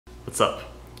What's up?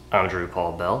 I'm Drew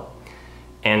Paul Bell,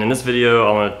 and in this video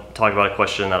I want to talk about a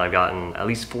question that I've gotten at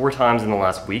least 4 times in the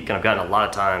last week, and I've gotten a lot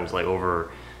of times like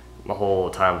over my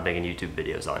whole time making YouTube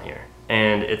videos on here.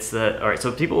 And it's that, alright,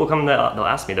 so people will come, they'll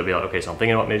ask me, they'll be like, okay, so I'm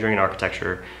thinking about majoring in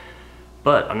architecture,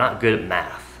 but I'm not good at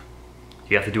math.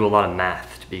 You have to do a lot of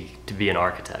math to be an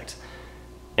architect.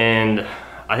 And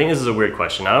I think this is a weird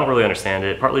question. I don't really understand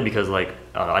it, partly because like,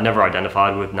 I never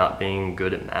identified with not being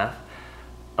good at math.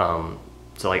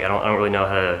 So like I don't really know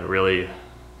how to really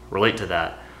relate to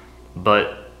that,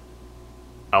 but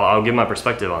I'll give my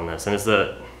perspective on this. And it's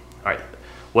that, all right,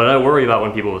 what I worry about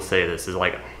when people say this is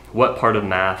like, what part of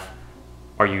math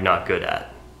are you not good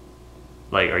at?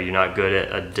 Like, are you not good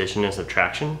at addition and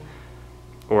subtraction?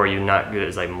 Or are you not good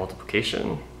at like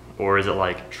multiplication? Or is it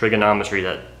like trigonometry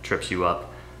that trips you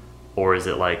up? Or is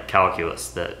it like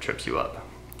calculus that trips you up?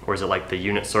 Or is it like the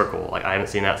unit circle? Like, I haven't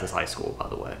seen that since high school, by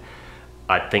the way.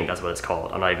 I think that's what it's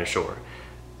called. I'm not even sure.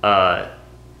 Are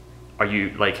you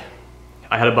like,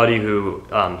 I had a buddy who,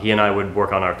 he and I would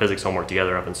work on our physics homework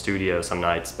together up in studio some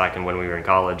nights back when we were in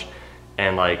college.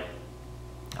 And like,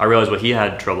 I realized what he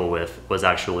had trouble with was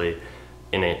actually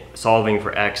solving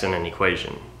for X in an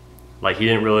equation. Like, he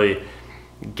didn't really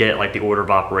get like the order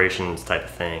of operations type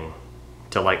of thing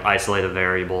to like isolate a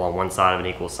variable on one side of an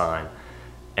equal sign.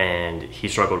 And he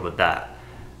struggled with that.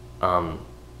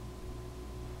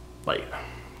 Like,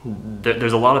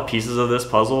 there's a lot of pieces of this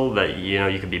puzzle that, you know,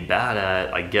 you could be bad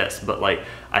at, I guess, but like,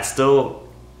 I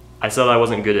said I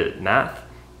wasn't good at math.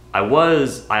 I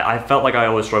felt like I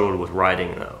always struggled with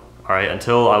writing though, all right,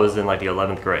 until I was in like the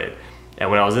 11th grade. And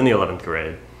when I was in the 11th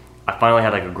grade, I finally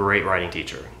had like a great writing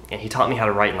teacher, and he taught me how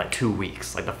to write in like 2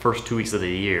 weeks, like the first 2 weeks of the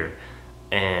year.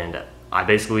 And I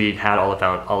basically had all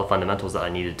the fundamentals that I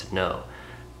needed to know.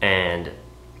 And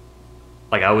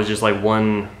like, I was just like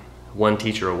one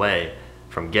teacher away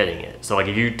from getting it. So like,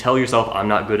 if you tell yourself I'm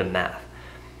not good at math,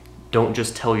 don't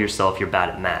just tell yourself you're bad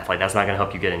at math. Like, that's not gonna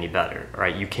help you get any better,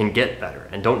 right? You can get better,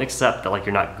 and don't accept that like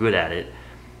you're not good at it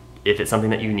if it's something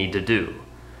that you need to do.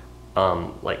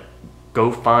 Like,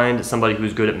 go find somebody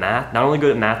who's good at math, not only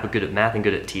good at math, but good at math and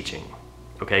good at teaching,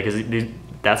 okay? Because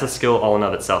that's a skill all in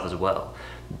of itself as well.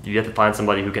 You have to find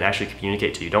somebody who can actually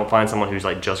communicate to you. Don't find someone who's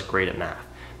like just great at math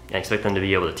and expect them to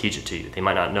be able to teach it to you. They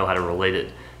might not know how to relate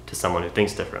it to someone who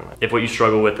thinks differently. If what you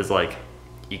struggle with is like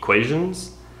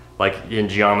equations, like in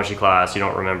geometry class, you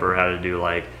don't remember how to do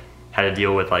like, how to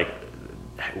deal with like,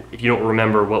 if you don't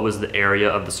remember what was the area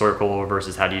of the circle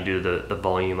versus how do you do the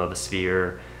volume of a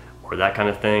sphere or that kind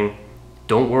of thing,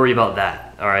 don't worry about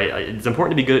that, all right? It's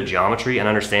important to be good at geometry and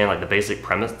understand like the basic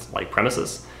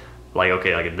premises. Like,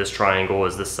 okay, like if this triangle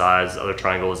is this size, the other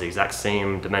triangle is the exact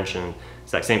same dimension,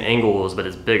 exact same angles, but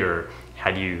it's bigger.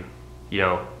 How do you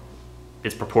know,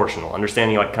 it's proportional.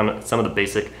 Understanding like some of the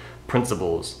basic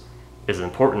principles is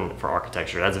important for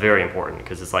architecture. That's very important,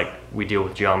 because it's like, we deal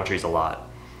with geometries a lot,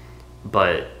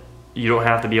 but you don't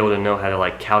have to be able to know how to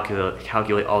like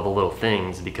calculate all the little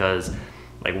things, because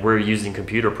like, we're using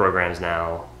computer programs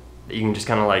now that you can just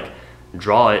kind of like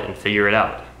draw it and figure it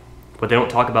out. What they don't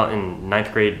talk about in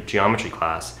 9th grade geometry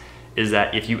class is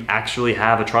that if you actually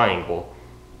have a triangle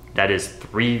that has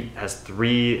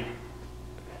 3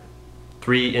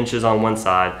 inches on one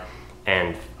side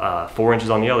and 4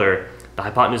 inches on the other, the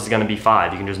hypotenuse is going to be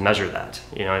 5. You can just measure that,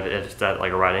 you know, if it's at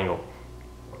like a right angle.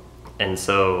 And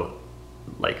so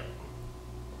like,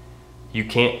 you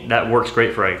can't, that works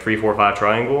great for like 3, 4, 5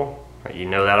 triangle, right? You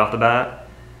know that off the bat.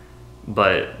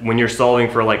 But when you're solving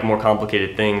for like more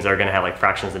complicated things that are going to have like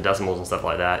fractions and decimals and stuff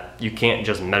like that, you can't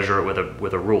just measure it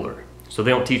with a ruler. So they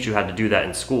don't teach you how to do that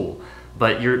in school.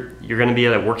 But you're going to be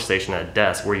at a workstation, at a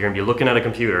desk, where you're going to be looking at a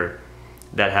computer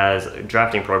that has a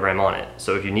drafting program on it.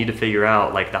 So if you need to figure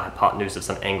out like the hypotenuse of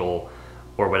some angle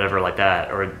or whatever like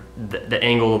that, or the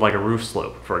angle of like a roof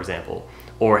slope, for example,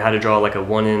 or how to draw like a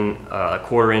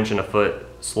 1/4 inch and a foot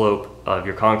slope of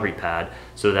your concrete pad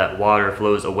so that water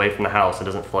flows away from the house and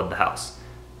doesn't flood the house,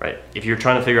 right? If you're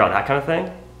trying to figure out that kind of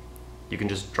thing, you can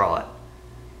just draw it.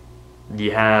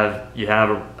 You have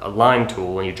a line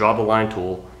tool, and you draw the line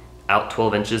tool out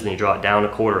 12 inches, and you draw it down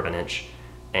 1/4 inch,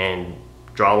 and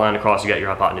draw a line across. You got your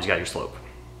hypotenuse, you got your slope.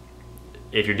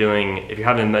 If you're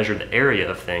having to measure the area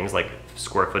of things like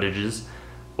square footages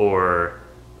or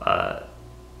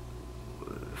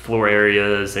floor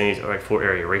areas, floor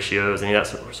area ratios, any of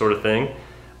that sort of thing,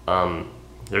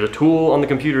 there's a tool on the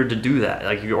computer to do that.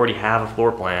 Like, you already have a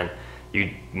floor plan,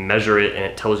 you measure it and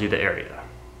it tells you the area.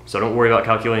 So don't worry about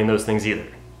calculating those things either.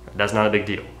 That's not a big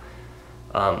deal.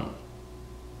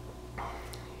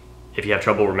 If you have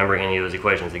trouble remembering any of those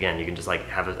equations, again, you can just like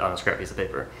have it on a scrap piece of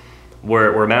paper.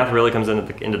 Where math really comes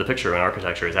into the picture in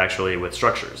architecture is actually with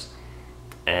structures,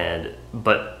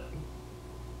 but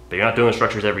you're not doing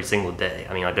structures every single day.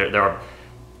 I mean, like there are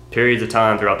periods of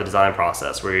time throughout the design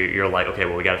process where you're like, okay,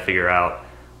 well, we got to figure out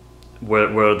where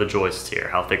are the joists here,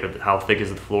 how thick is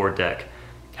the floor deck,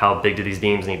 how big do these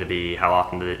beams need to be, how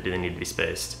often do they need to be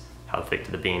spaced, how thick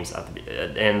do the beams have to be,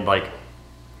 and like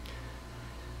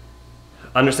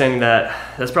understanding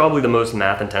that's probably the most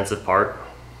math intensive part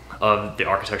of the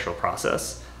architectural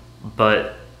process.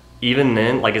 But even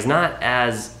then, like, it's not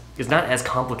as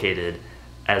complicated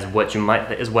as what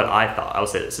I thought. I will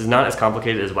say this is not as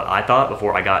complicated as what I thought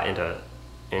before I got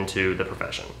into the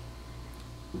profession.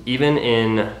 Even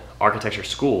in architecture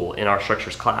school, in our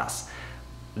structures class,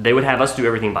 they would have us do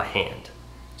everything by hand.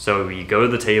 So you go to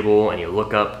the table and you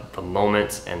look up the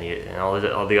moments and all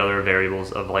the other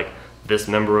variables of like this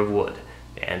member of wood,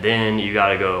 and then you got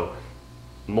to go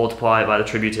multiply it by the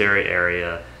tributary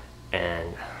area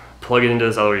and plug it into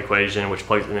this other equation,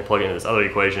 plug it into this other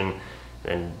equation,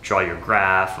 and draw your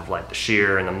graph of like the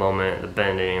shear and the moment, the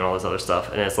bending, and all this other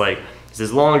stuff. And it's like it's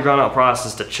this long drawn out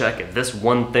process to check if this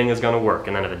one thing is going to work,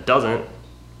 and then if it doesn't,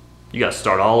 you got to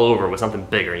start all over with something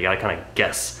bigger. You got to kind of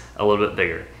guess a little bit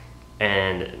bigger,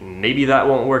 and maybe that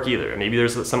won't work either. Maybe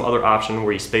there's some other option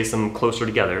where you space them closer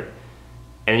together,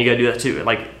 and you got to do that too.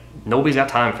 Like, nobody's got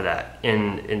time for that.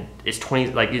 And it's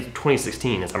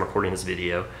 2016 as I'm recording this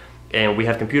video, and we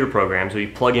have computer programs where you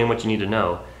plug in what you need to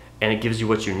know, and it gives you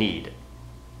what you need.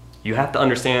 You have to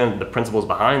understand the principles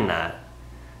behind that.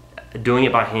 Doing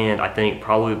it by hand, I think,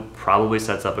 probably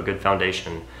sets up a good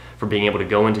foundation for being able to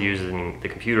go into using the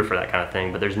computer for that kind of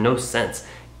thing. But there's no sense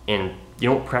in, you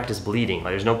don't practice bleeding.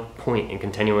 Like, there's no point in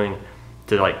continuing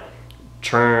to like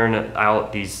churn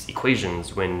out these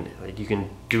equations when like, you can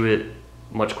do it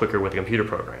much quicker with a computer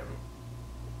program.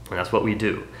 And that's what we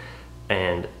do.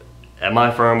 And at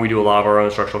my firm, we do a lot of our own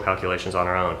structural calculations on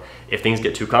our own. If things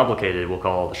get too complicated, we'll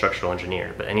call the structural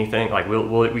engineer. But anything, like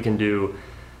we can do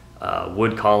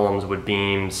wood columns, wood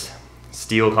beams,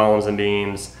 steel columns and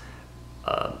beams.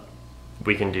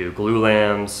 We can do glue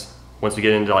lams. Once we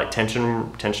get into like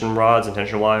tension rods and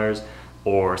tension wires,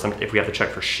 or if we have to check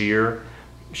for shear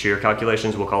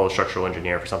calculations, we'll call a structural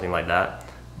engineer for something like that.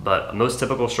 But most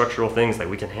typical structural things like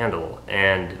we can handle,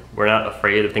 and we're not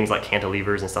afraid of things like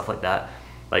cantilevers and stuff like that.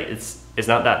 Like it's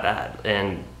not that bad,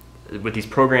 and with these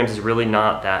programs, it's really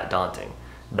not that daunting.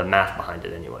 The math behind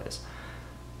it, anyways.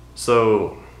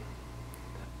 So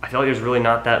I feel like there's really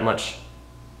not that much.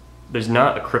 There's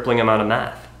not a crippling amount of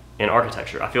math in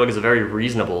architecture. I feel like it's a very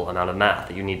reasonable amount of math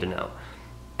that you need to know.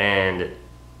 And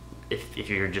if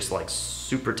you're just like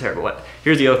super terrible,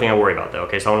 here's the other thing I worry about though.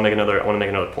 Okay, so I want to make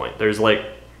another point. There's like,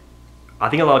 I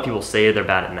think a lot of people say they're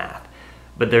bad at math,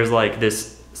 but there's like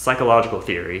this psychological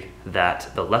theory that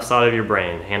the left side of your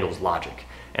brain handles logic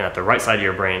and that the right side of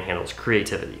your brain handles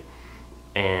creativity.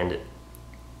 And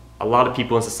a lot of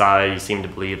people in society seem to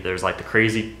believe there's like the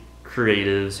crazy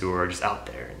creatives who are just out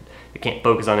there and they can't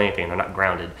focus on anything, they're not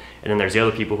grounded. And then there's the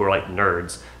other people who are like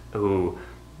nerds who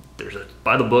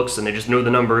by the books and they just know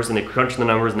the numbers and they crunch the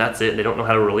numbers and that's it. They don't know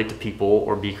how to relate to people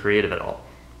or be creative at all.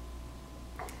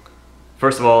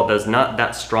 First of all, there's not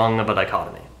that strong of a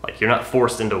dichotomy. Like, you're not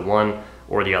forced into one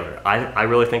or the other. I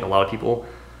really think a lot of people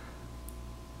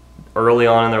early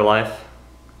on in their life,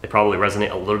 they probably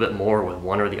resonate a little bit more with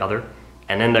one or the other,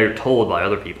 and then they're told by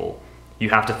other people, you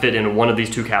have to fit in one of these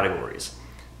two categories.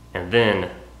 And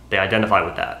then they identify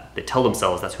with that. They tell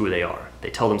themselves that's who they are. They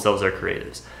tell themselves they're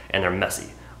creatives and they're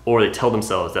messy. Or they tell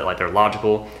themselves that like they're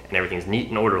logical and everything's neat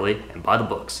and orderly and by the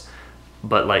books.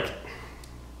 But like,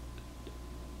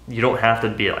 you don't have to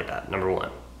be like that, number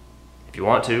one. If you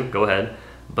want to, go ahead.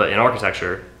 But in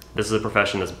architecture, this is a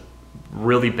profession that's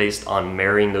really based on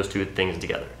marrying those two things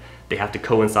together. They have to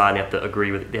coincide, they have to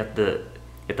agree with, you have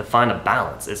to find a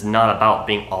balance. It's not about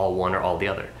being all one or all the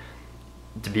other.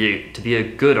 To be a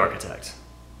good architect,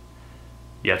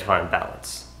 you have to find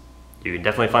balance. You can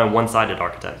definitely find one-sided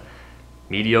architects,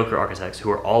 mediocre architects who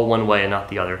are all one way and not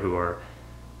the other, who are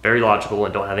very logical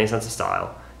and don't have any sense of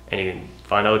style. And you can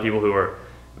find other people who are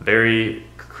very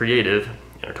creative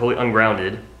and are totally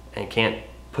ungrounded and can't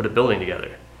put a building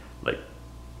together. Like,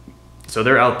 so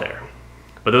they're out there.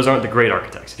 But those aren't the great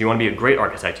architects. If you want to be a great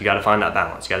architect, you got to find that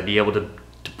balance. You got to be able to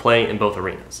play in both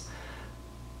arenas.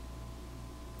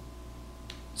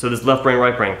 So this left brain,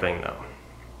 right brain thing though,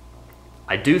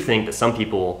 I do think that some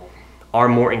people are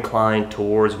more inclined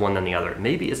towards one than the other.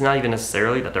 Maybe it's not even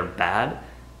necessarily that they're bad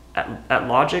at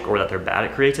logic or that they're bad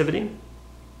at creativity,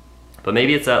 but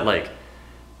maybe it's that like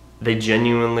they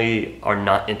genuinely are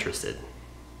not interested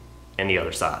in the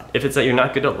other side. If it's that you're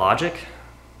not good at logic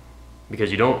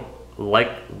because you don't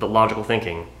like the logical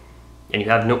thinking, and you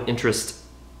have no interest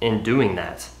in doing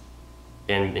that,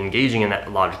 in engaging in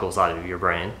that logical side of your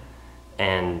brain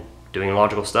and doing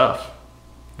logical stuff,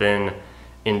 then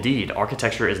indeed,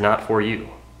 architecture is not for you.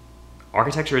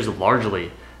 Architecture is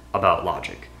largely about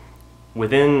logic.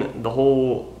 Within the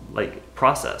whole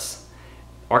process,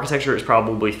 architecture is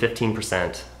probably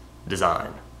 15%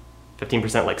 design,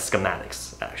 15% like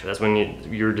schematics, actually. That's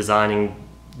when you're designing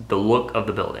the look of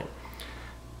the building.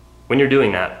 When you're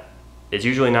doing that, it's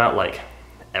usually not like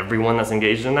everyone that's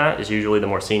engaged in that. It's usually the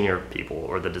more senior people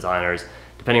or the designers,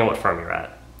 depending on what firm you're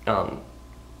at.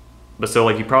 But so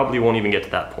you probably won't even get to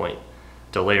that point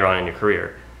till later on in your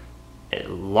career. A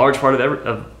large part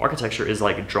of architecture is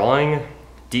drawing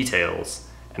details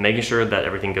and making sure that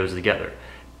everything goes together.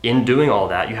 In doing all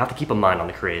that, you have to keep a mind on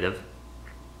the creative.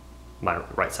 My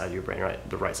right side of your brain, right?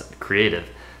 The right side, the creative.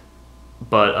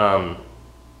 But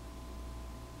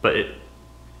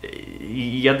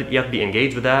you have to be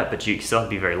engaged with that, but you still have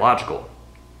to be very logical.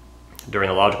 During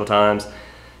the logical times,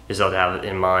 you still have to have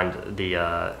in mind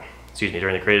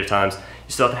during the creative times,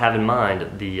 you still have to have in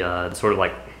mind the sort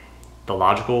of the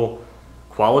logical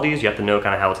qualities. You have to know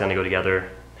kind of how it's going to go together,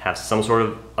 have some sort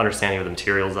of understanding of the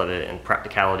materials of it and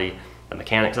practicality, the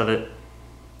mechanics of it.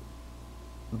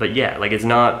 But yeah, it's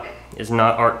not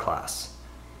art class.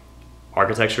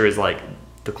 Architecture is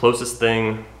the closest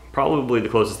thing, probably the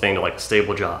closest thing to a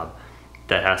stable job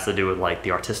that has to do with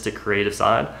the artistic creative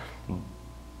side,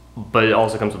 but it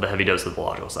also comes with a heavy dose of the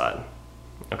logical side.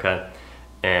 Okay?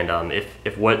 And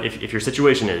if your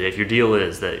situation is, if your deal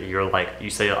is that you're you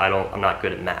say I'm not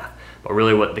good at math, but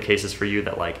really what the case is for you,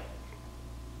 that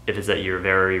if it's that you're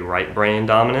very right brain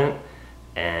dominant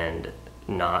and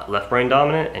not left brain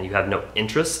dominant, and you have no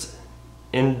interest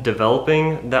in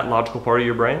developing that logical part of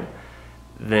your brain,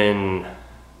 then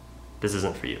this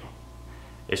isn't for you.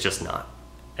 It's just not.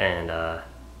 And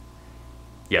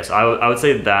yes, I would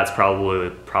say that's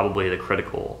probably the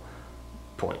critical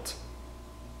point.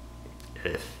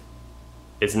 If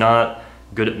it's not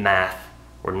good at math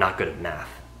or not good at math,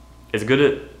 it's good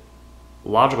at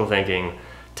logical thinking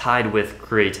tied with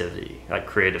creativity,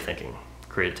 creative thinking,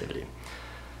 creativity.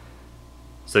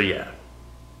 So yeah,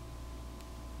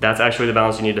 that's actually the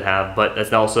balance you need to have, but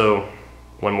that's also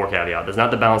one more caveat. That's not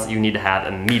the balance that you need to have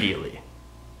immediately.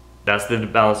 That's the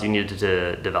balance you need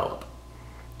to develop.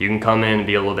 You can come in and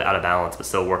be a little bit out of balance, but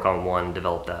still work on one,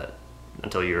 develop that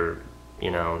until you're a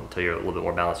little bit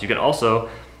more balanced. You can also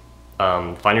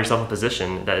find yourself a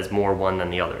position that is more one than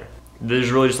the other.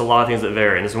 There's really just a lot of things that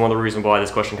vary, and this is one of the reasons why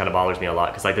this question kind of bothers me a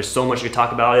lot, because there's so much you could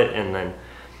talk about it, and then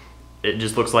it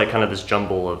just looks like kind of this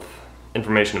jumble of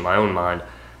information in my own mind,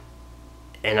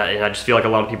 and I just feel like a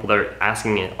lot of people that are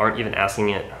asking it aren't even asking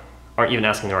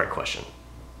the right question.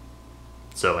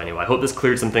 So anyway, I hope this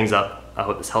cleared some things up. I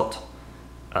hope this helped.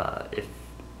 If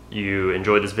you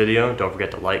enjoyed this video, don't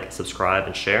forget to like, subscribe,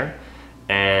 and share.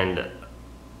 And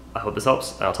I hope this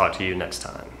helps, and I'll talk to you next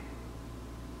time.